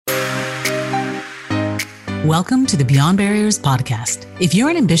Welcome to the Beyond Barriers podcast. If you're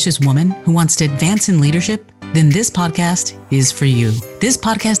an ambitious woman who wants to advance in leadership, then this podcast is for you. This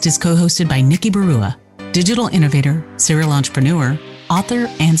podcast is co-hosted by Nikki Barua, digital innovator, serial entrepreneur, author,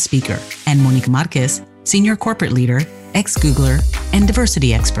 and speaker, and Monica Marquez, senior corporate leader, ex-Googler, and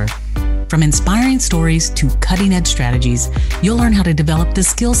diversity expert. From inspiring stories to cutting-edge strategies, you'll learn how to develop the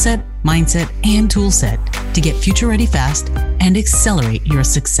skill set, mindset, and tool set to get future-ready fast and accelerate your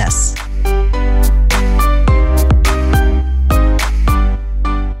success.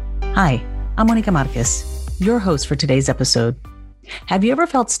 Hi, I'm Monica Marquez, your host for today's episode. Have you ever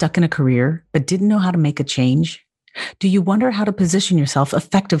felt stuck in a career but didn't know how to make a change? Do you wonder how to position yourself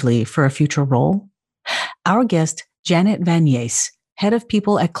effectively for a future role? Our guest, Janet Van Yaes, head of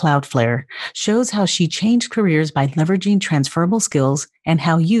people at Cloudflare, shows how she changed careers by leveraging transferable skills and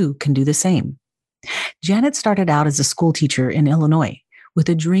how you can do the same. Janet started out as a school teacher in Illinois with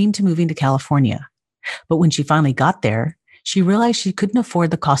a dream to moving to California. But when she finally got there, she realized she couldn't afford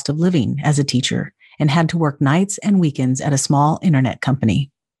the cost of living as a teacher and had to work nights and weekends at a small internet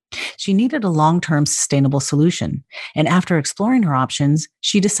company. She needed a long-term sustainable solution, and after exploring her options,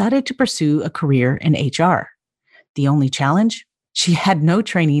 she decided to pursue a career in HR. The only challenge? She had no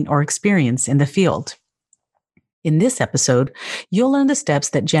training or experience in the field. In this episode, you'll learn the steps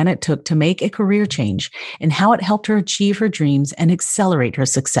that Janet took to make a career change and how it helped her achieve her dreams and accelerate her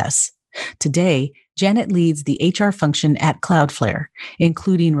success. Today, Janet leads the HR function at Cloudflare,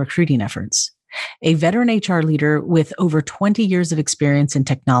 including recruiting efforts. A veteran HR leader with over 20 years of experience in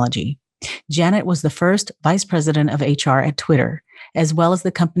technology, Janet was the first vice president of HR at Twitter, as well as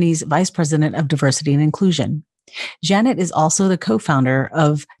the company's vice president of diversity and inclusion. Janet is also the co-founder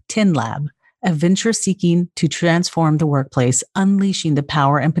of TinLab, a venture seeking to transform the workplace, unleashing the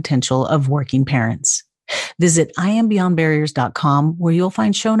power and potential of working parents. Visit iambeyondbarriers.com, where you'll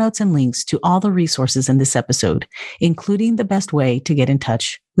find show notes and links to all the resources in this episode, including the best way to get in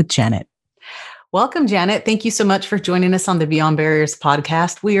touch with Janet. Welcome, Janet. Thank you so much for joining us on the Beyond Barriers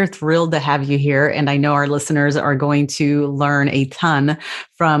podcast. We are thrilled to have you here, and I know our listeners are going to learn a ton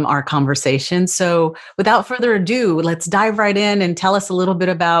from our conversation. So without further ado, let's dive right in and tell us a little bit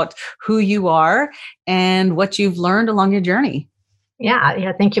about who you are and what you've learned along your journey.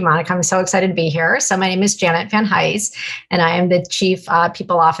 Yeah. Thank you, Monica. I'm so excited to be here. So my name is Janet Van Yaes, and I am the Chief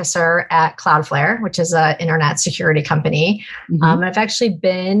People Officer at Cloudflare, which is an internet security company. Mm-hmm. I've actually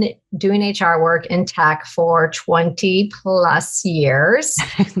been doing HR work in tech for 20 plus years.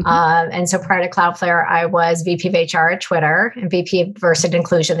 And so prior to Cloudflare, I was VP of HR at Twitter and VP of Diversity and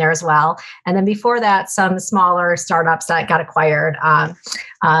Inclusion there as well. And then before that, some smaller startups that got acquired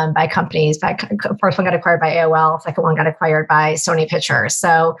by companies. First one got acquired by AOL, second one got acquired by Sony Pictures.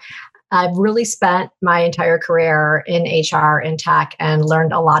 So I've really spent my entire career in HR and tech and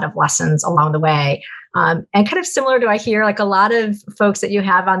learned a lot of lessons along the way. And kind of similar to, I hear like a lot of folks that you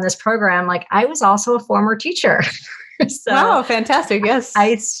have on this program, like I was also a former teacher. So wow, fantastic. Yes.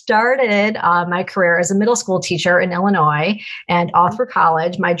 I started my career as a middle school teacher in Illinois, and all through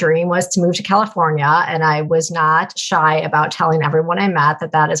college, my dream was to move to California. And I was not shy about telling everyone I met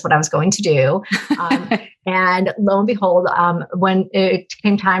that that is what I was going to do. And lo and behold, when it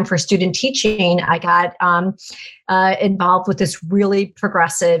came time for student teaching, I got involved with this really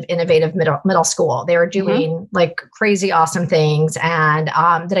progressive, innovative middle school. They were doing like crazy, awesome things, and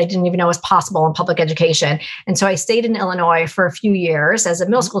that I didn't even know was possible in public education. And so I stayed in Illinois for a few years as a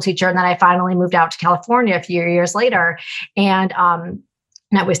middle school teacher, and then I finally moved out to California a few years later. And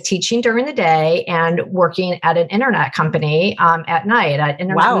I was teaching during the day and working at an internet company at night, an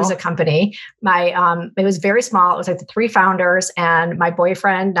internet music company. It was very small. It was like the three founders and my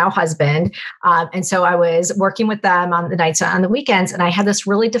boyfriend, now husband. And so I was working with them on the nights, on the weekends. And I had this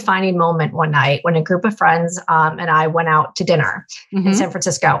really defining moment one night when a group of friends and I went out to dinner in San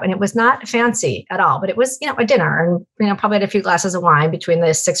Francisco. And it was not fancy at all, but it was, a dinner, and, probably had a few glasses of wine between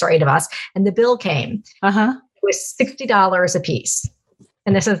the 6 or 8 of us. And the bill came. It was $60 a piece.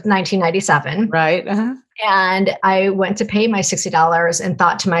 And this is 1997. Right. And I went to pay my $60 and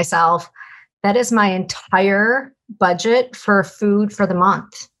thought to myself, that is my entire budget for food for the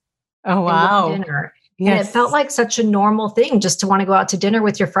month. Oh, wow. Dinner. Yes. And it felt like such a normal thing just to want to go out to dinner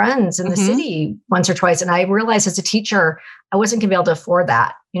with your friends in the city once or twice. And I realized as a teacher, I wasn't going to be able to afford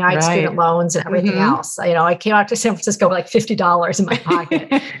that. I had student loans and everything else. I came out to San Francisco with like $50 in my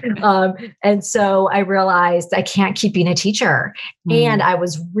pocket. And so I realized I can't keep being a teacher. And I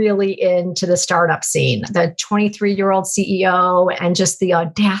was really into the startup scene, the 23-year-old CEO, and just the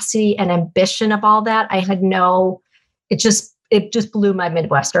audacity and ambition of all that. it just blew my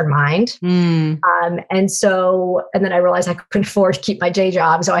Midwestern mind. And then I realized I couldn't afford to keep my day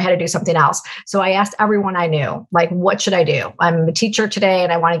job. So I had to do something else. So I asked everyone I knew, like, what should I do? I'm a teacher today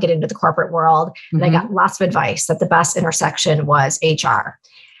and I want to get into the corporate world. And I got lots of advice that the best intersection was HR.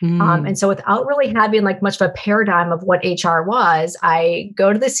 And so without really having like much of a paradigm of what HR was, I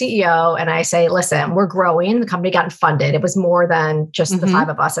go to the CEO and I say, listen, we're growing. The company got funded. It was more than just the 5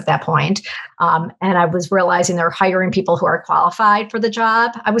 of us at that point. And I was realizing they're hiring people who are qualified for the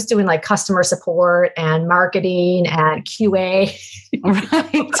job. I was doing like customer support and marketing and QA.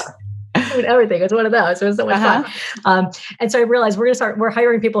 Right. Doing everything. It was one of those. It was so much fun. And so I realized we're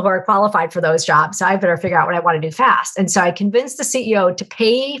hiring people who are qualified for those jobs. So I better figure out what I want to do fast. And so I convinced the CEO to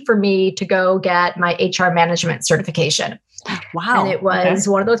pay for me to go get my HR management certification. Wow. And it was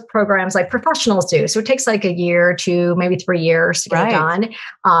one of those programs like professionals do. So it takes like a year to maybe 3 years to get it done.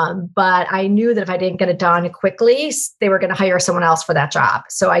 But I knew that if I didn't get it done quickly, they were going to hire someone else for that job.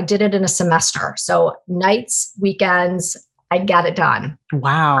 So I did it in a semester. So nights, weekends, I got it done.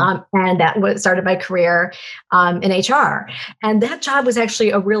 Wow. And that started my career in HR. And that job was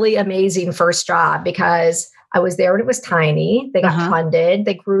actually a really amazing first job because I was there when it was tiny. They got funded.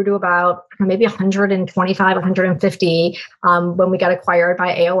 They grew to about maybe 125, 150 when we got acquired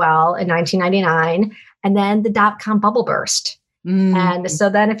by AOL in 1999. And then the dot-com bubble burst. And so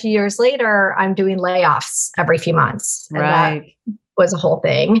then a few years later, I'm doing layoffs every few months. And that was a whole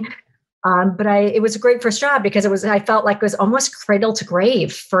thing. But it was a great first job because I felt like it was almost cradle to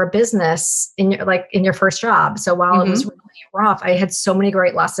grave for a business in your first job. So while it was really rough, I had so many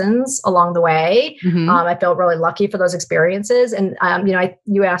great lessons along the way. I felt really lucky for those experiences. And,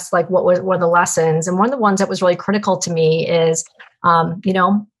 you asked like, what were the lessons? And one of the ones that was really critical to me is,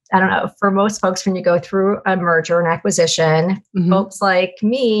 I don't know, for most folks, when you go through a merger and acquisition, folks like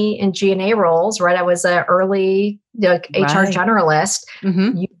me in G&A roles, right? I was an early HR generalist.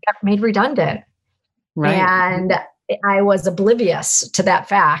 You got made redundant. Right. And I was oblivious to that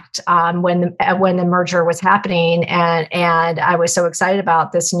fact when the merger was happening. And I was so excited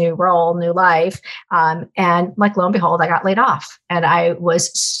about this new role, new life. And like, lo and behold, I got laid off. And I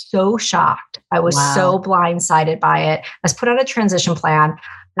was so shocked. I was so blindsided by it. I was put on a transition plan.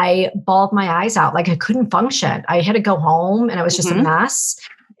 I bawled my eyes out, like I couldn't function. I had to go home and it was just a mess.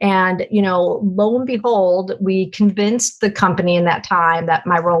 And, lo and behold, we convinced the company in that time that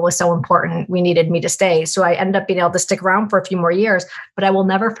my role was so important. We needed me to stay. So I ended up being able to stick around for a few more years, but I will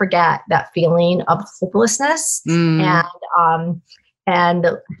never forget that feeling of hopelessness and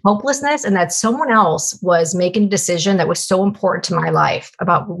hopelessness. And that someone else was making a decision that was so important to my life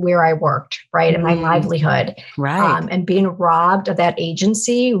about where I worked, right? And my livelihood. Right. And being robbed of that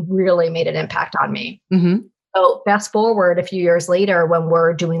agency really made an impact on me. So fast forward a few years later, when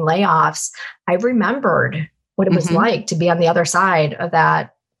we're doing layoffs, I remembered what it was like to be on the other side of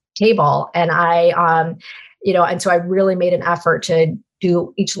that table. And and so I really made an effort to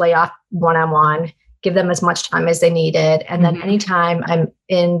do each layoff one-on-one, give them as much time as they needed. And then anytime I'm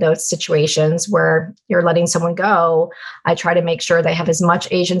in those situations where you're letting someone go, I try to make sure they have as much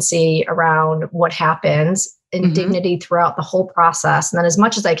agency around what happens and dignity throughout the whole process. And then as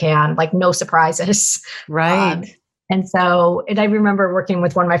much as I can, like no surprises. Right. And I remember working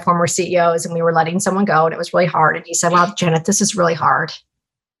with one of my former CEOs and we were letting someone go and it was really hard. And he said, well, Janet, this is really hard.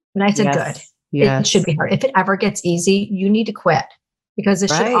 And I said, good. It should be hard. If it ever gets easy, you need to quit because it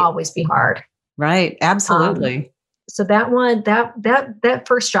should always be hard. Right. Absolutely. So that one, that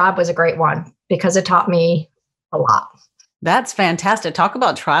first job was a great one because it taught me a lot. That's fantastic. Talk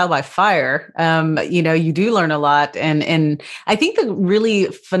about trial by fire. You do learn a lot. And I think the really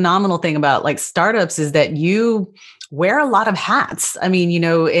phenomenal thing about like startups is that you wear a lot of hats. I mean,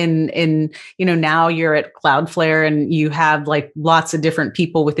 now you're at Cloudflare and you have like lots of different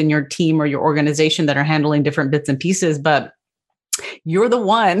people within your team or your organization that are handling different bits and pieces, but you're the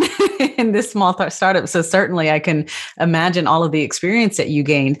one in this small startup. So certainly I can imagine all of the experience that you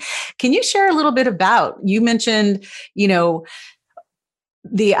gained. Can you share a little bit about, you mentioned,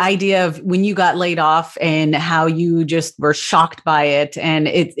 the idea of when you got laid off and how you just were shocked by it and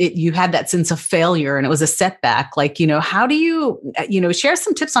you had that sense of failure and it was a setback. Like, how do you, share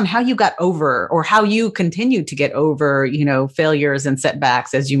some tips on how you got over or how you continue to get over, failures and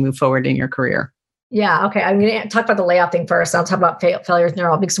setbacks as you move forward in your career? Yeah. Okay. I'm going to talk about the layoff thing first. I'll talk about failures in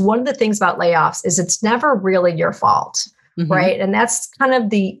all, because one of the things about layoffs is it's never really your fault, right? And that's kind of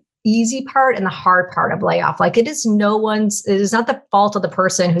the easy part and the hard part of layoff. Like it is not the fault of the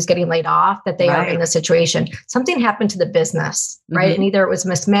person who's getting laid off that they are in the situation. Something happened to the business, right? And either it was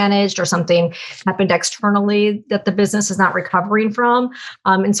mismanaged or something happened externally that the business is not recovering from.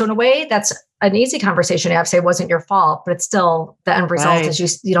 And so in a way, that's an easy conversation to have, say it wasn't your fault, but it's still the end result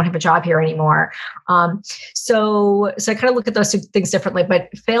is you don't have a job here anymore. So I kind of look at those two things differently, but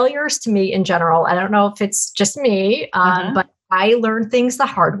failures to me in general, I don't know if it's just me, but I learned things the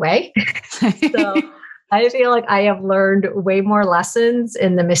hard way. So I feel like I have learned way more lessons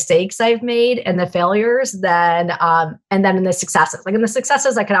in the mistakes I've made and the failures than, and then in the successes. Like in the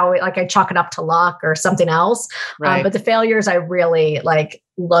successes, I chalk it up to luck or something else. But the failures, I really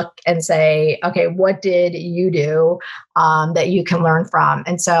look and say, okay, what did you do that you can learn from?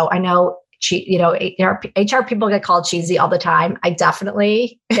 And so I know, HR people get called cheesy all the time. I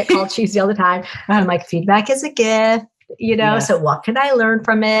definitely get called cheesy all the time. I'm like, feedback is a gift. So what can I learn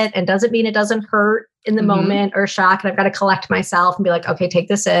from it? And does it mean it doesn't hurt in the moment or shock? And I've got to collect myself and be like, okay, take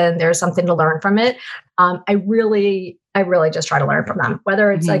this in. There's something to learn from it. I really just try to learn from them,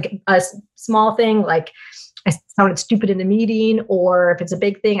 whether it's like a small thing, like I sounded stupid in a meeting, or if it's a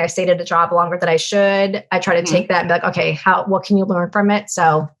big thing, I stayed at a job longer than I should. I try to take that and be like, okay, what can you learn from it?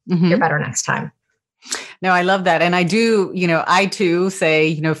 So you're better next time. No, I love that. And I do, I too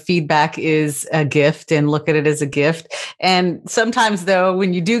say, feedback is a gift and look at it as a gift. And sometimes though,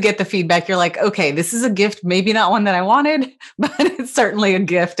 when you do get the feedback, you're like, okay, this is a gift, maybe not one that I wanted, but it's certainly a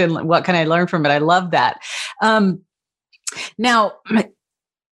gift. And what can I learn from it? I love that. Now,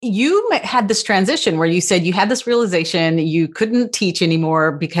 you had this transition where you said you had this realization you couldn't teach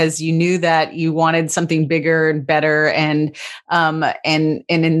anymore because you knew that you wanted something bigger and better. And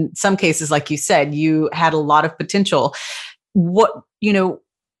in some cases, like you said, you had a lot of potential.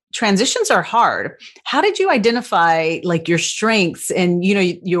 Transitions are hard. How did you identify your strengths and,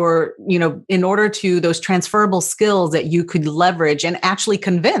 in order to those transferable skills that you could leverage and actually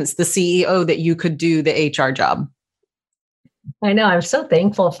convince the CEO that you could do the HR job? I know. I'm so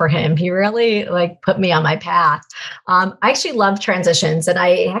thankful for him. He really put me on my path. I actually love transitions. And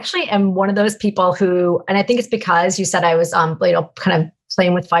I actually am one of those people who, and I think it's because you said I was, kind of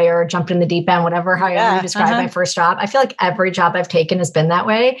playing with fire, jumped in the deep end, however you describe my first job. I feel like every job I've taken has been that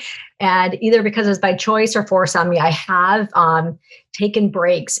way. And either because it's by choice or force on me, I have taken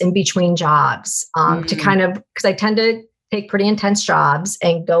breaks in between jobs to kind of, because I tend to take pretty intense jobs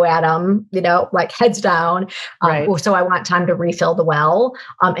and go at them, heads down. So I want time to refill the well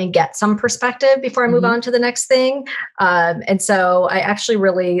and get some perspective before I move on to the next thing. And so I actually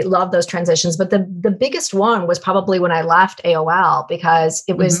really love those transitions. But the biggest one was probably when I left AOL, because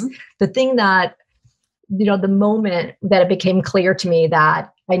it was the thing that, the moment that it became clear to me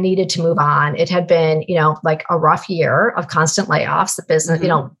that I needed to move on. It had been, a rough year of constant layoffs. The business,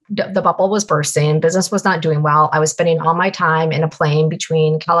 the bubble was bursting. Business was not doing well. I was spending all my time in a plane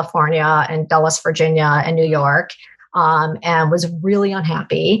between California and Dulles, Virginia and New York, and was really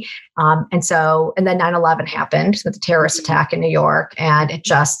unhappy. And then 9/11 happened with the terrorist attack in New York. And it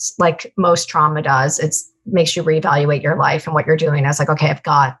just, like most trauma does, it makes you reevaluate your life and what you're doing. I was like, okay, I've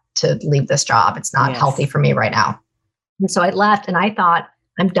got to leave this job. It's not healthy for me right now. And so I left and I thought,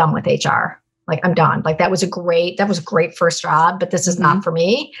 I'm done with HR. I'm done. That was a great first job, but this is not for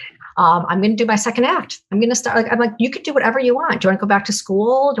me. I'm going to do my second act. I'm going to start. I'm like, you could do whatever you want. Do you want to go back to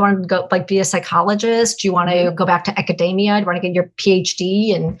school? Do you want to go be a psychologist? Do you want to go back to academia? Do you want to get your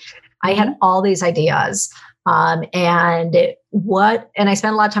PhD? And I had all these ideas. And I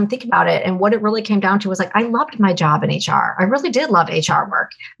spent a lot of time thinking about it. And what it really came down to was I loved my job in HR. I really did love HR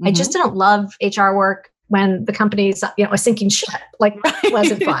work. I just didn't love HR work when the company's, a sinking ship, it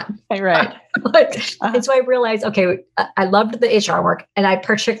wasn't fun. Right. And so I realized, okay, I loved the HR work and I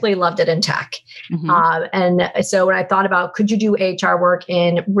particularly loved it in tech. And so when I thought about, could you do HR work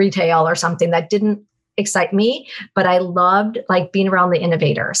in retail or something that didn't excite me, but I loved being around the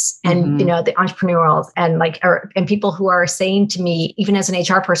innovators and, the entrepreneurs and people who are saying to me, even as an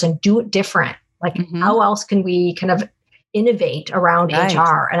HR person, do it different. How else can we kind of innovate around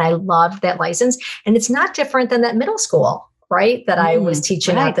HR? And I loved that license. And it's not different than that middle school, right? That I was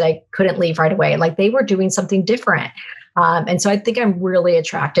teaching at that I couldn't leave right away. They were doing something different. And so I think I'm really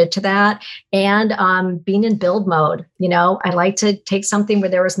attracted to that. And being in build mode, I like to take something where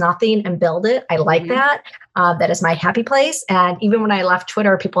there was nothing and build it. I like that. That is my happy place. And even when I left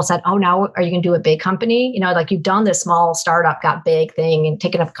Twitter, people said, oh, now are you going to do a big company? You've done this small startup, got big thing and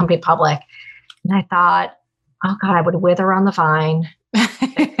taken a company public. And I thought, oh God, I would wither on the vine.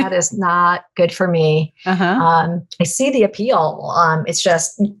 That is not good for me. I see the appeal. It's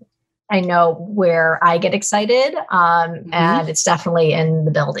just, I know where I get excited. And it's definitely in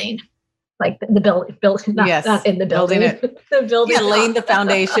the building. Like the build, not in the building, it. The building. Yeah, laying the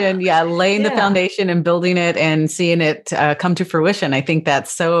foundation. Yeah, laying the foundation and building it and seeing it come to fruition. I think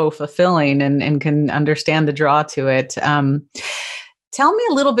that's so fulfilling and can understand the draw to it. Tell me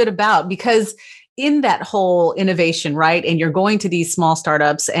a little bit about, because in that whole innovation, right? And you're going to these small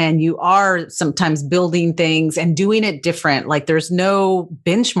startups and you are sometimes building things and doing it different. Like there's no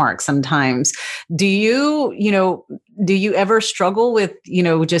benchmark sometimes. Do you ever struggle with,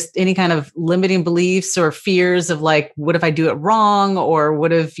 just any kind of limiting beliefs or fears of like, what if I do it wrong? Or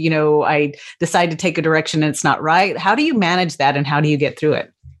what if, I decide to take a direction and it's not right? How do you manage that and how do you get through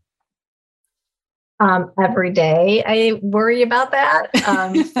it? Every day I worry about that,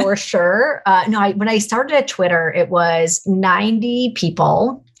 for sure. When I started at Twitter, it was 90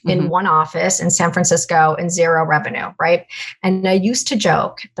 people in one office in San Francisco and zero revenue, right? And I used to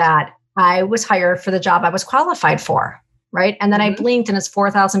joke that I was hired for the job I was qualified for, right? And then I blinked and it's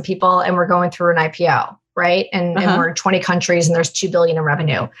 4,000 people and we're going through an IPO, right? And we're in 20 countries and there's 2 billion in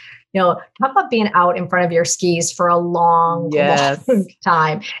revenue. Talk about being out in front of your skis for a long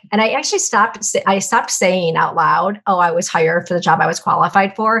time. And I actually stopped saying out loud, oh, I was hired for the job I was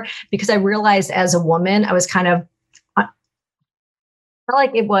qualified for, because I realized as a woman, I was kind of, I felt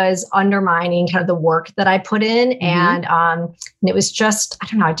like it was undermining kind of the work that I put in. And it was just, I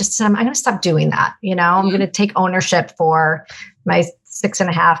don't know, I just said, I'm going to stop doing that. I'm going to take ownership for my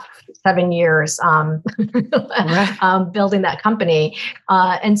 6.5-7 years building that company.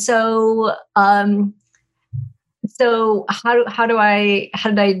 And so how do I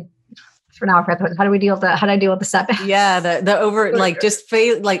deal with the setbacks? Yeah. The over,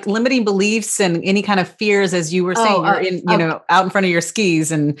 like limiting beliefs and any kind of fears, as you were saying, you're out in front of your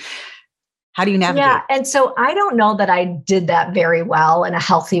skis, and how do you navigate? Yeah. And so I don't know that I did that very well in a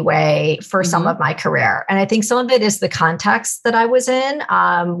healthy way for some of my career. And I think some of it is the context that I was in,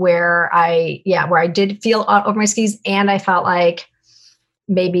 where I did feel out over my skis. And I felt like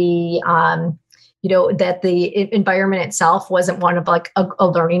maybe, that the environment itself wasn't one of like a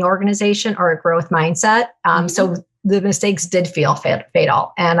learning organization or a growth mindset. So the mistakes did feel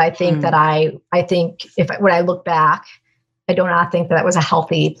fatal. And I think that when I look back, I do not think that was a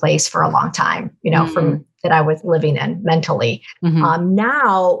healthy place for a long time, from that I was living in mentally.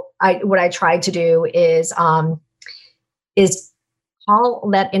 Now, what I tried to do is call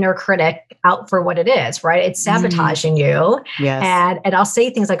that inner critic out for what it is, right? It's sabotaging you. Yes. And I'll say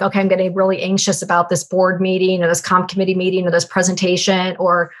things like, okay, I'm getting really anxious about this board meeting or this comp committee meeting or this presentation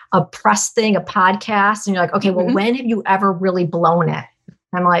or a press thing, a podcast. And you're like, okay, well, when have you ever really blown it?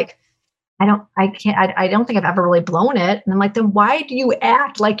 I'm like, I don't think I've ever really blown it. And I'm like, then why do you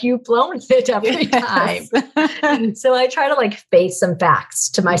act like you've blown it every time? So I try to face some facts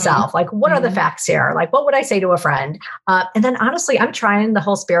to myself. Like, what are the facts here? Like, what would I say to a friend? And then honestly, I'm trying the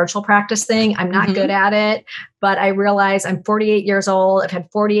whole spiritual practice thing. I'm not good at it, but I realize I'm 48 years old. I've had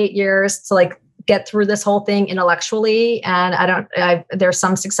 48 years to get through this whole thing intellectually. And there's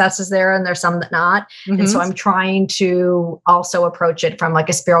some successes there and there's some that not. And so I'm trying to also approach it from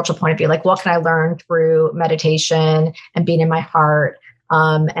a spiritual point of view. Like, what can I learn through meditation and being in my heart?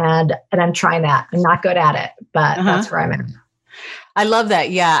 And I'm trying that. I'm not good at it, but that's where I'm at. I love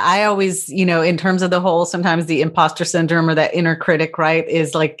that. Yeah. I always, in terms of the whole, sometimes the imposter syndrome or that inner critic, right,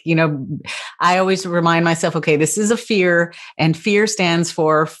 is I always remind myself, okay, this is a fear, and fear stands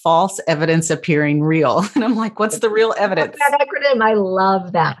for false evidence appearing real. And I'm like, what's the real evidence? That acronym. I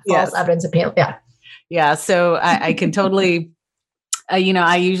love that. False evidence appearing. Yeah. Yeah. So I can totally,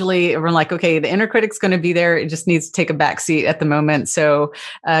 I usually, we're like, okay, the inner critic's going to be there. It just needs to take a back seat at the moment. So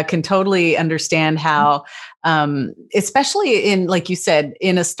can totally understand how, especially in, like you said,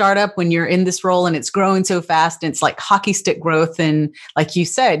 in a startup, when you're in this role and it's growing so fast, and it's like hockey stick growth. And like you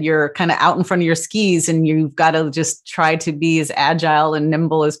said, you're kind of out in front of your skis and you've got to just try to be as agile and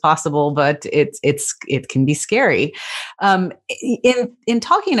nimble as possible, but it can be scary. In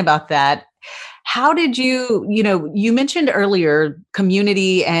talking about that, how did you mentioned earlier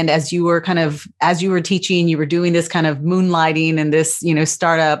community, and as you were teaching, you were doing this kind of moonlighting and this,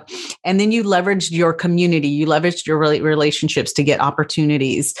 startup, and then you leveraged your community, you leveraged your relationships to get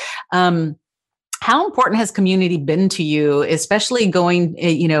opportunities. How important has community been to you, especially going,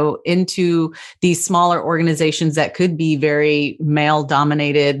 into these smaller organizations that could be very male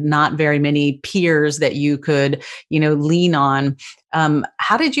dominated, not very many peers that you could, lean on?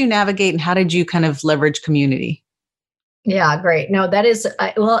 How did you navigate and how did you kind of leverage community? Yeah, great. No, that is,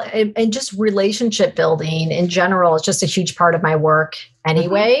 and just relationship building in general is just a huge part of my work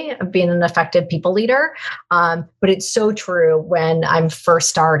anyway, of being an effective people leader. But it's so true when I'm first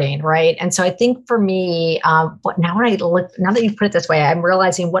starting, right? And so I think for me, but now that you put it this way, I'm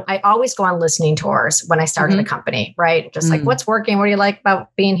realizing what I always go on listening tours when I started a company, right? Just like what's working, what do you like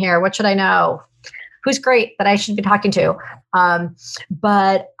about being here? What should I know? Who's great that I should be talking to?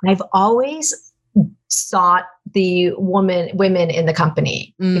 But I've always sought the women in the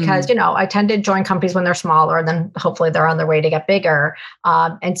company because, I tend to join companies when they're smaller and then hopefully they're on their way to get bigger.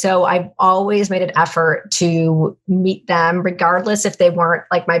 And so I've always made an effort to meet them regardless if they weren't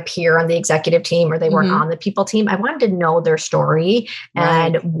like my peer on the executive team or they weren't on the people team. I wanted to know their story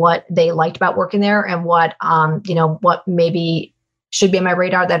and what they liked about working there and what maybe should be on my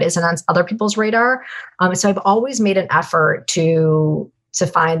radar that isn't on other people's radar. So I've always made an effort to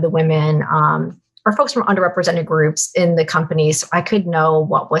find the women or folks from underrepresented groups in the company so I could know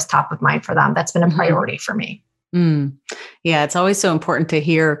what was top of mind for them. That's been a priority for me. Yeah, it's always so important to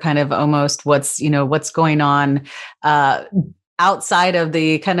hear kind of almost what's going on outside of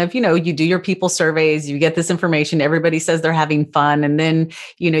the kind of, you do your people surveys, you get this information, everybody says they're having fun. And then,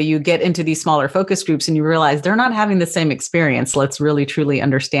 you get into these smaller focus groups and you realize they're not having the same experience. Let's really, truly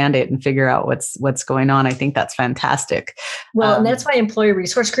understand it and figure out what's going on. I think that's fantastic. Well, and that's why employee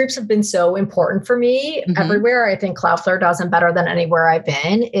resource groups have been so important for me everywhere. I think Cloudflare does them better than anywhere I've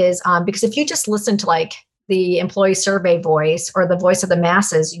been is because if you just listen to like the employee survey voice or the voice of the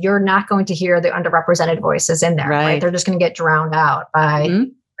masses, you're not going to hear the underrepresented voices in there, right? They're just going to get drowned out by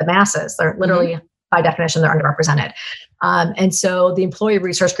the masses. They're literally, by definition, they're underrepresented. And so the employee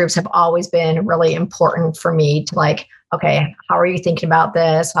resource groups have always been really important for me to like, okay, how are you thinking about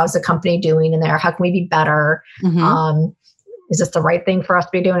this? How's the company doing in there? How can we be better? Is this the right thing for us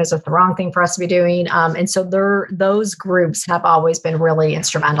to be doing? Is this the wrong thing for us to be doing? And so those groups have always been really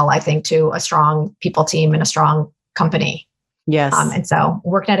instrumental, I think, to a strong people team and a strong company. Yes. And so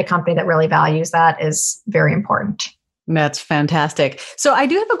working at a company that really values that is very important. That's fantastic. So I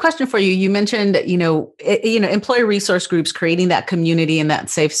do have a question for you. You mentioned, employee resource groups, creating that community and that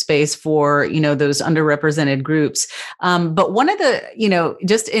safe space for, those underrepresented groups. But one of the,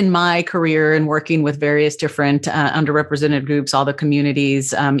 just in my career and working with various different underrepresented groups, all the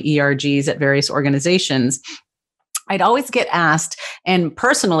communities, ERGs at various organizations, I'd always get asked and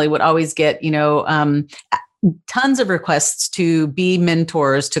personally would always get, tons of requests to be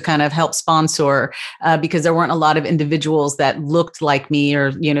mentors to kind of help sponsor because there weren't a lot of individuals that looked like me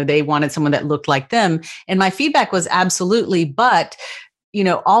or, they wanted someone that looked like them. And my feedback was absolutely, but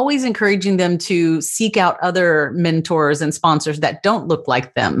always encouraging them to seek out other mentors and sponsors that don't look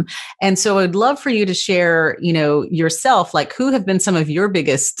like them. And so I'd love for you to share, yourself, like who have been some of your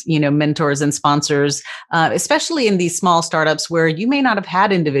biggest, mentors and sponsors, especially in these small startups where you may not have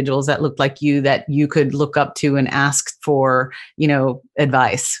had individuals that looked like you that you could look up to and ask for,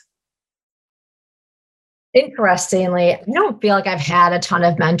 advice. Interestingly, I don't feel like I've had a ton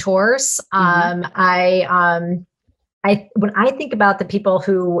of mentors. When I think about the people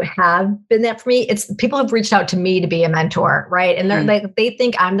who have been that for me, it's people who've reached out to me to be a mentor, right? And they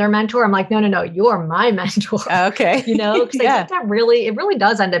think I'm their mentor. I'm like, no, you're my mentor. Okay. Because I think that it really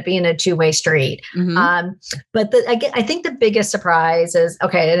does end up being a two-way street. But I think the biggest surprise is,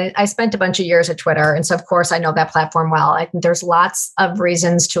 okay, and I spent a bunch of years at Twitter. And so of course I know that platform well. I think there's lots of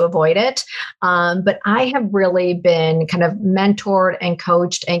reasons to avoid it. But I have really been kind of mentored and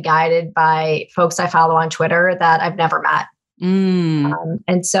coached and guided by folks I follow on Twitter that I've never met.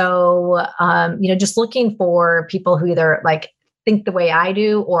 And so, just looking for people who either like think the way I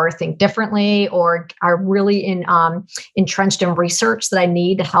do or think differently or are really entrenched in research that I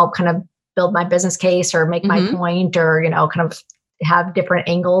need to help kind of build my business case or make my point or, kind of have different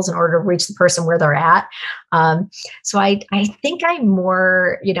angles in order to reach the person where they're at. So I think I'm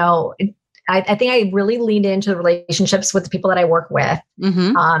more, I think I really leaned into the relationships with the people that I work with.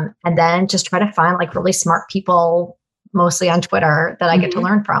 And then just try to find like really smart people, mostly on Twitter, that I get to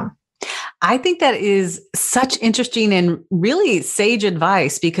learn from. I think that is such interesting and really sage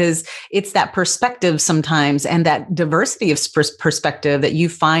advice because it's that perspective sometimes and that diversity of perspective that you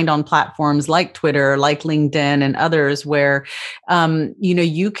find on platforms like Twitter, like LinkedIn and others where,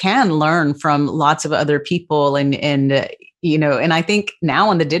 you can learn from lots of other people and I think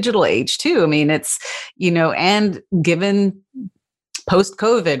now in the digital age too, I mean, it's, and given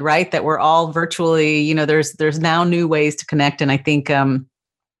post-COVID, right, that we're all virtually, there's now new ways to connect. And I think,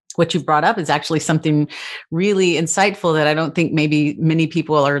 what you've brought up is actually something really insightful that I don't think maybe many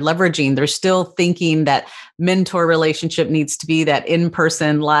people are leveraging. They're still thinking that mentor relationship needs to be that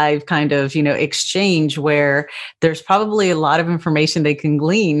in-person live kind of, exchange where there's probably a lot of information they can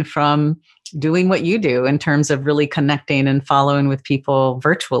glean from doing what you do in terms of really connecting and following with people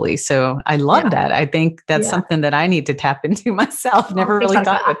virtually. So I love that. I think that's something that I need to tap into myself. Never really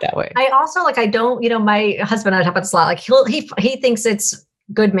thought of it that way. I also I don't, my husband and I talk about this a lot. Like he thinks it's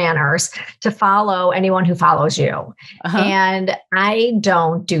good manners to follow anyone who follows you. And I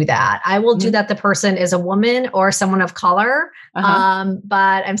don't do that. I will do that. The person is a woman or someone of color.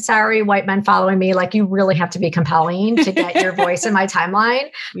 But I'm sorry, white men following me, like you really have to be compelling to get your voice in my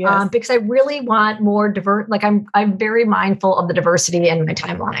timeline. Because I really want more diverse, like I'm very mindful of the diversity in my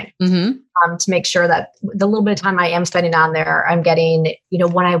timeline. To make sure that the little bit of time I am spending on there, I'm getting,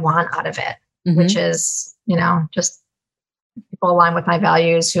 what I want out of it, which is, just people align with my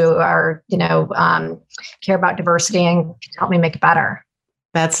values who are, care about diversity and help me make it better.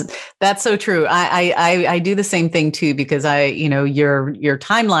 That's so true. I do the same thing too, because your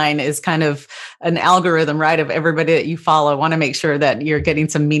timeline is kind of an algorithm, right? Of everybody that you follow. I want to make sure that you're getting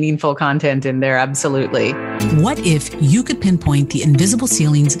some meaningful content in there. Absolutely. What if you could pinpoint the invisible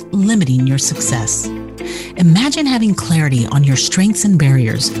ceilings limiting your success? Imagine having clarity on your strengths and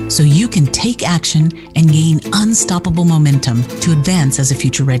barriers so you can take action and gain unstoppable momentum to advance as a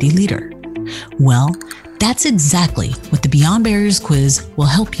future-ready leader. Well, that's exactly what the Beyond Barriers quiz will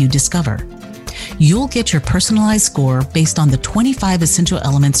help you discover. You'll get your personalized score based on the 25 essential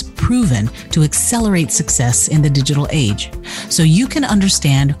elements proven to accelerate success in the digital age, so you can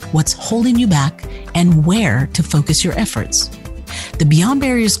understand what's holding you back and where to focus your efforts. The Beyond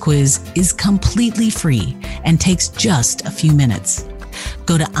Barriers quiz is completely free and takes just a few minutes.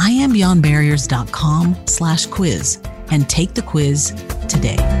 Go to iambeyondbarriers.com/quiz and take the quiz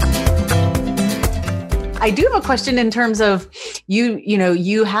today. I do have a question in terms of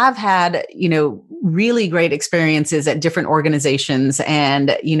you have had, really great experiences at different organizations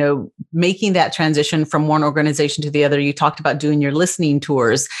and, making that transition from one organization to the other. You talked about doing your listening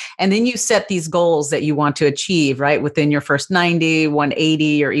tours, and then you set these goals that you want to achieve, right? Within your first 90,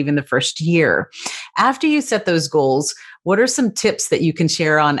 180, or even the first year. After you set those goals, what are some tips that you can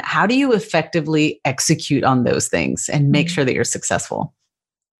share on how do you effectively execute on those things and make sure that you're successful?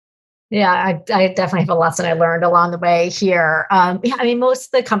 Yeah, I definitely have a lesson I learned along the way here. Most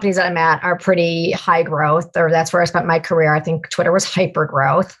of the companies that I'm at are pretty high growth, or that's where I spent my career. I think Twitter was hyper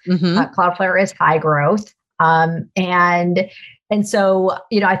growth. Cloudflare is high growth. And so,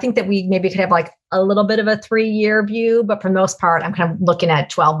 I think that we maybe could have like a little bit of a 3-year view, but for the most part, I'm kind of looking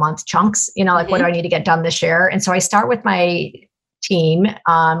at 12-month chunks, what do I need to get done this year? And so I start with my team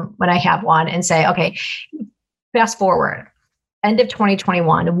when I have one and say, okay, fast forward. End of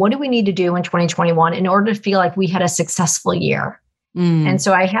 2021. What do we need to do in 2021 in order to feel like we had a successful year? And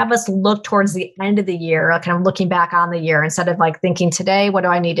so I have us look towards the end of the year, kind of looking back on the year instead of like thinking today, what do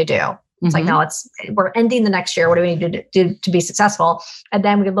I need to do? It's like, no, we're ending the next year. What do we need to do to be successful? And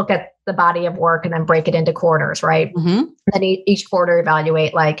then we look at the body of work and then break it into quarters, right? And then each quarter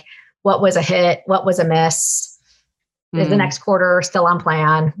evaluate like what was a hit, what was a miss. Is the next quarter still on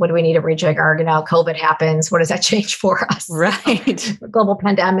plan? What do we need to rejigger? COVID happens. What does that change for us? Right. Global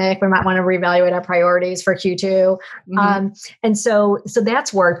pandemic. We might want to reevaluate our priorities for Q2. And so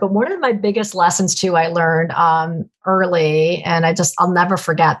that's worked. But one of my biggest lessons too, I learned early, and I'll never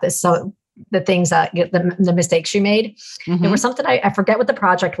forget this. So the things that the mistakes you made, there was something I forget what the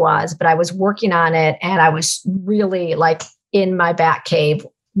project was, but I was working on it and I was really like in my back cave,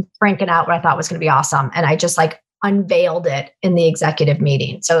 cranking out what I thought was going to be awesome. And I just like unveiled it in the executive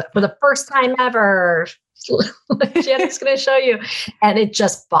meeting. So for the first time ever, Janet's going to show you. And it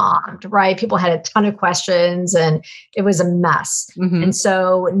just bombed, right? People had a ton of questions and it was a mess. And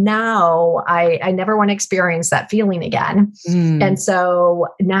so now I never want to experience that feeling again. And so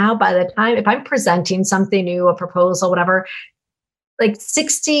now by the time, if I'm presenting something new, a proposal, whatever, like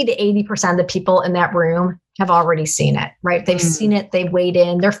 60 to 80% of the people in that room have already seen it, right? They've seen it, they've weighed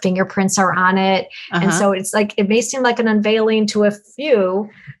in, their fingerprints are on it. And so it's like, it may seem like an unveiling to a few,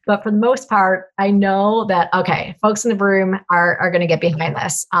 but for the most part, I know that, okay, folks in the room are going to get behind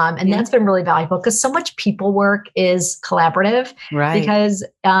this. And that's been really valuable because so much people work is collaborative, right? Because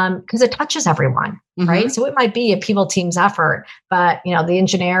it touches everyone. Right. So it might be a people team's effort, but the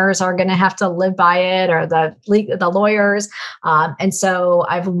engineers are going to have to live by it, or the lawyers. And so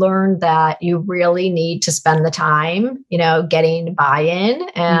I've learned that you really need to spend the time, getting buy-in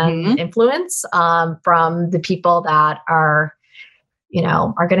and influence from the people that are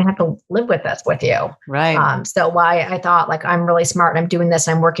are going to have to live with this with you. Right. So why I thought like, I'm really smart and I'm doing this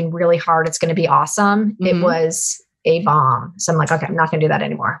and I'm working really hard, it's going to be awesome. Mm-hmm. It was a bomb. So I'm like, okay, I'm not going to do that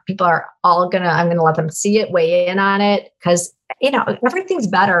anymore. People are all I'm going to let them see it, weigh in on it. Cause everything's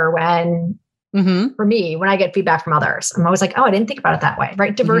better when, for me, when I get feedback from others, I'm always like, oh, I didn't think about it that way,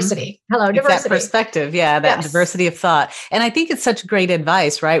 right? Diversity. Hello, diversity. It's that perspective. Yeah. That diversity of thought. And I think it's such great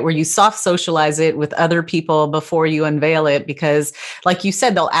advice, right? Where you soft socialize it with other people before you unveil it, because like you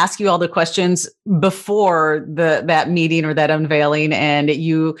said, they'll ask you all the questions before that meeting or that unveiling. And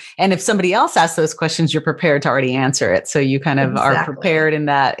if somebody else asks those questions, you're prepared to already answer it. So you kind of are prepared in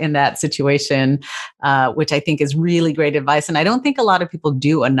that situation, which I think is really great advice. And I don't think a lot of people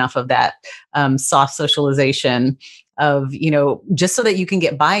do enough of that. Soft socialization of, just so that you can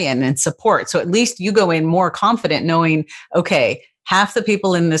get buy-in and support. So at least you go in more confident knowing, okay, half the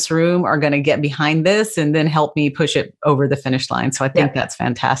people in this room are going to get behind this and then help me push it over the finish line. So I think that's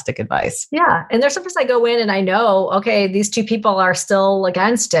fantastic advice. Yeah. And there's sometimes I go in and I know, okay, these two people are still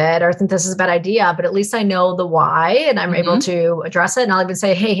against it or think this is a bad idea, but at least I know the why and I'm able to address it. And I'll even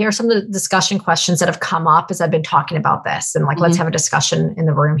say, hey, here's some of the discussion questions that have come up as I've been talking about this. And let's have a discussion in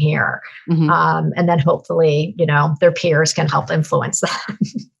the room here. And then hopefully, their peers can help influence that.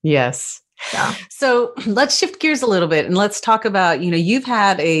 Yes. Yeah. So let's shift gears a little bit and let's talk about, you've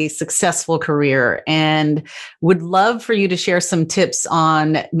had a successful career and would love for you to share some tips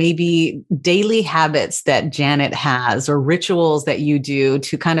on maybe daily habits that Janet has or rituals that you do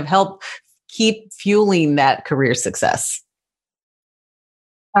to kind of help keep fueling that career success.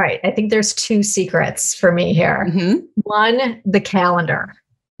 All right. I think there's two secrets for me here. One, the calendar.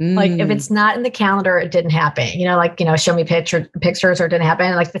 Like if it's not in the calendar, it didn't happen. Show me pictures or it didn't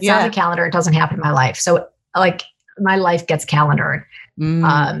happen. Like if it's not in the calendar, it doesn't happen in my life. So like my life gets calendared.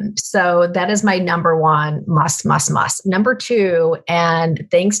 So that is my number one must. Number two, and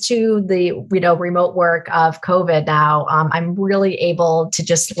thanks to the remote work of COVID now, I'm really able to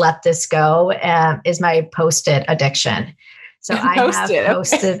just let this go. Is my Post-it addiction. So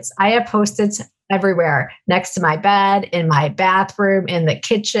I have Post-its everywhere, next to my bed, in my bathroom, in the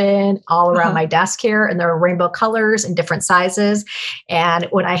kitchen, all around my desk here. And there are rainbow colors and different sizes. And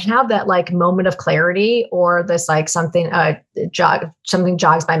when I have that like moment of clarity or this like something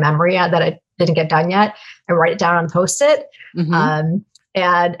jogs my memory that I didn't get done yet, I write it down on Post-it. And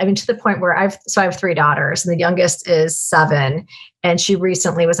I mean, to the point where I have three daughters and the youngest is 7. And she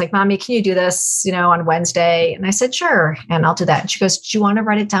recently was like, Mommy, can you do this, on Wednesday? And I said, sure. And I'll do that. And she goes, do you want to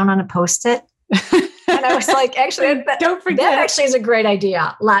write it down on a Post-it? And I was like, actually, don't forget. That actually is a great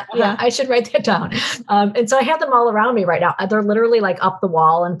idea. Yeah, I should write that down. And so I have them all around me right now. They're literally like up the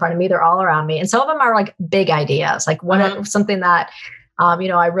wall in front of me. They're all around me. And some of them are like big ideas, like something that,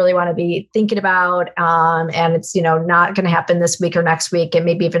 I really want to be thinking about. And it's, not going to happen this week or next week, and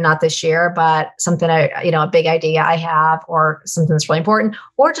maybe even not this year, but something a big idea I have, or something that's really important,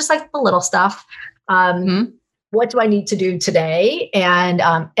 or just like the little stuff. What do I need to do today? And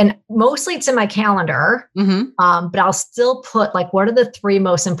mostly it's in my calendar, but I'll still put like, what are the 3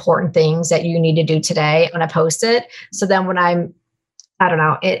 most important things that you need to do today on a Post-it? So then when I'm, I don't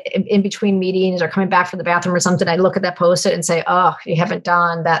know, in between meetings or coming back from the bathroom or something, I look at that Post-it and say, oh, you haven't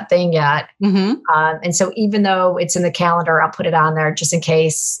done that thing yet. And so even though it's in the calendar, I'll put it on there just in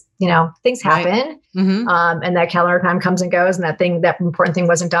case, things happen. And that calendar time comes and goes and that important thing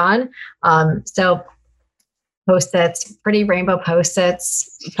wasn't done. So Post-its, pretty rainbow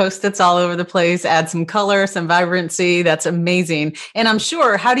Post-its all over the place. Add some color, some vibrancy. That's amazing. And I'm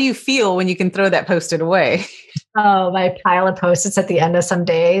sure, how do you feel when you can throw that Post-it away? Oh, my pile of Post-its at the end of some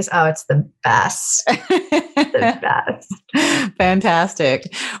days. Oh, it's the best. The best.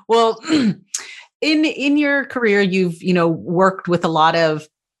 Fantastic. Well, in your career, you've, worked with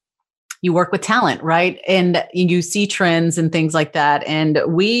you work with talent, right? And you see trends and things like that. And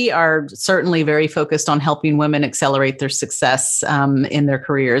we are certainly very focused on helping women accelerate their success in their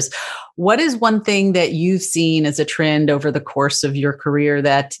careers. What is one thing that you've seen as a trend over the course of your career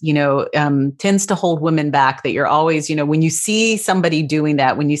that, tends to hold women back, that you're always, when you see somebody doing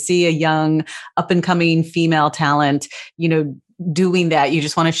that, when you see a young up and coming female talent, doing that, you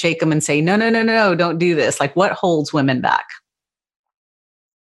just want to shake them and say, no, don't do this. Like, what holds women back?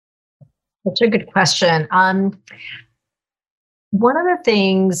 That's a good question. One of the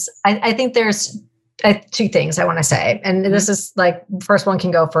things, I think there's 2 things I want to say, and this is like, first one can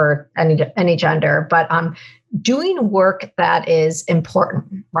go for any gender, but doing work that is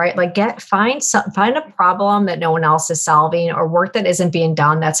important, right? Like find a problem that no one else is solving, or work that isn't being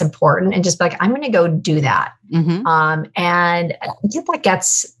done that's important, and just be like, I'm going to go do that. And I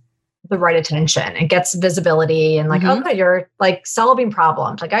think the right attention and gets visibility and like, oh, good, you're like solving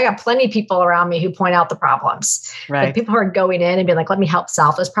problems. Like I got plenty of people around me who point out the problems. Right. Like people who are going in and being like, let me help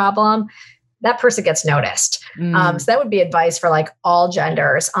solve this problem. That person gets noticed. So that would be advice for like all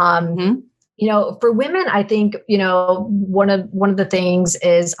genders. You know, for women, I think, you know, one of the things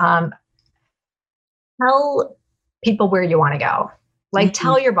is tell people where you want to go. Like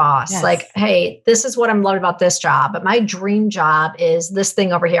tell your boss, like, hey, this is what I'm loving about this job, but my dream job is this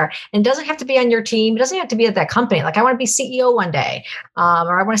thing over here. And it doesn't have to be on your team. It doesn't have to be at that company. Like I want to be CEO one day,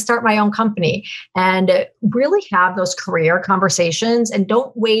 or I want to start my own company, and really have those career conversations. And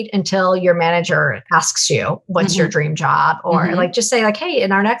don't wait until your manager asks you, what's your dream job? Or like, just say like, hey,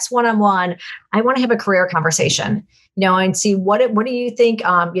 in our next one-on-one, I want to have a career conversation, you know, and see what do you think,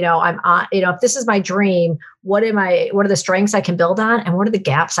 you know, I'm on, you know, if this is my dream, what are the strengths I can build on? And what are the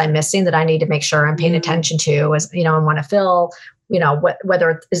gaps I'm missing that I need to make sure I'm paying attention to as, you know, and want to fill, you know,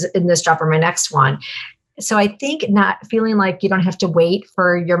 whether it is in this job or my next one. So I think not feeling like you don't have to wait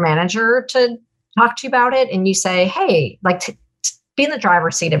for your manager to talk to you about it. And you say, hey, like be in the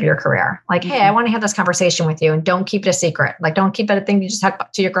driver's seat of your career. Like, hey, I want to have this conversation with you, and don't keep it a secret. Like, don't keep it a thing you just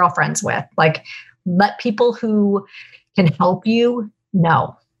talk to your girlfriends with. Like, let people who can help you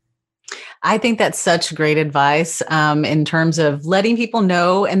know. I think that's such great advice in terms of letting people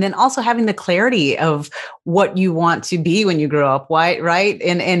know, and then also having the clarity of what you want to be when you grow up, right?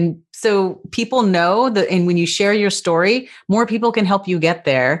 And so people know that, and when you share your story, more people can help you get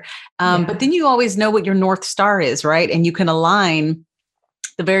there. But then you always know what your North Star is, right? And you can align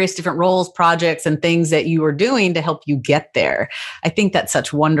the various different roles, projects, and things that you are doing to help you get there. I think that's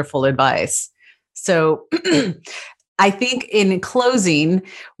such wonderful advice. So I think in closing,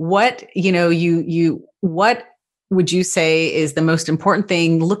 what would you say is the most important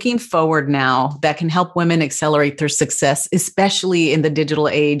thing looking forward now that can help women accelerate their success, especially in the digital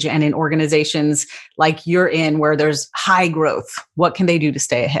age and in organizations like you're in where there's high growth? What can they do to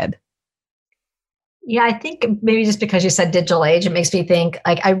stay ahead? Yeah, I think maybe just because you said digital age, it makes me think,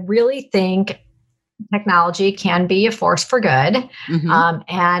 like, I really think technology can be a force for good.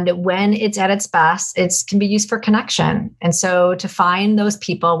 And when it's at its best, it can be used for connection. And so to find those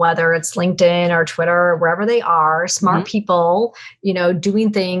people, whether it's LinkedIn or Twitter or wherever they are, smart people, you know,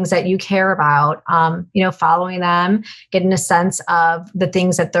 doing things that you care about, you know, following them, getting a sense of the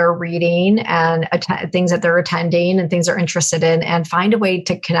things that they're reading and things that they're attending and things they're interested in, and find a way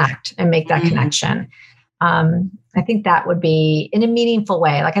to connect and make that connection. I think that would be in a meaningful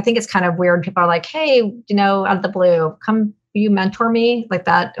way. Like, I think it's kind of weird. People are like, hey, you know, out of the blue, will you mentor me like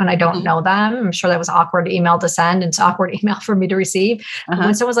that when I don't know them? I'm sure that was awkward email to send, and it's awkward email for me to receive.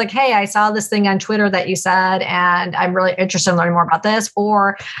 When someone's like, hey, I saw this thing on Twitter that you said, and I'm really interested in learning more about this.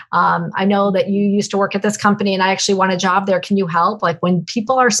 Or I know that you used to work at this company and I actually want a job there. Can you help? Like, when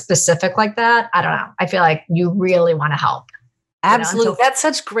people are specific like that, I don't know. I feel like you really want to help. Absolutely. That's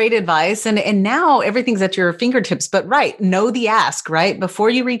such great advice. And now everything's at your fingertips, but know the ask, right?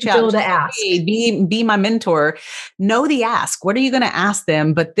 Before you reach out, ask. Hey, be my mentor, know the ask. What are you going to ask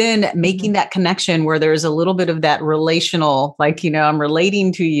them? But then making that connection where there's a little bit of that relational, like, you know, I'm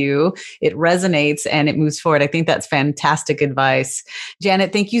relating to you, it resonates and it moves forward. I think that's fantastic advice.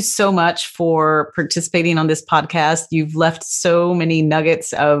 Janet, thank you so much for participating on this podcast. You've left so many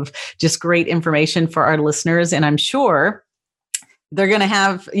nuggets of just great information for our listeners. And I'm sure they're going to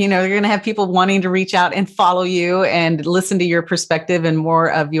have people wanting to reach out and follow you and listen to your perspective and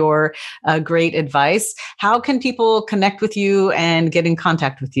more of your great advice. How can people connect with you and get in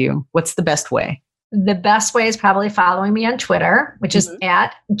contact with you? What's the best way? The best way is probably following me on Twitter, which is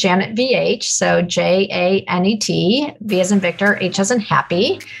at Janet VH. So JANET, V as in Victor, H as in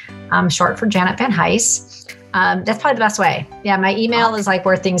happy, short for Janet Van Heis. That's probably the best way. Yeah, my email is like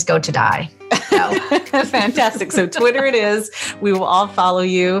where things go to die. So. Fantastic. So Twitter it is. We will all follow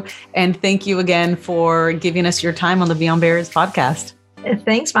you. And thank you again for giving us your time on the Beyond Barriers podcast.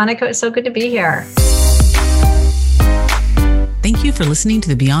 Thanks, Monica. It's so good to be here. Thank you for listening to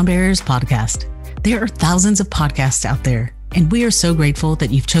the Beyond Barriers podcast. There are thousands of podcasts out there, and we are so grateful that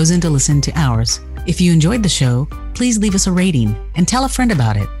you've chosen to listen to ours. If you enjoyed the show, please leave us a rating and tell a friend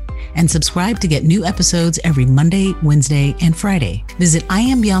about it. And subscribe to get new episodes every Monday, Wednesday, and Friday. Visit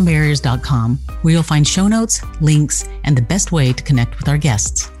IamBeyondBarriers.com, where you'll find show notes, links, and the best way to connect with our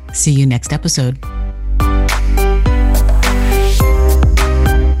guests. See you next episode.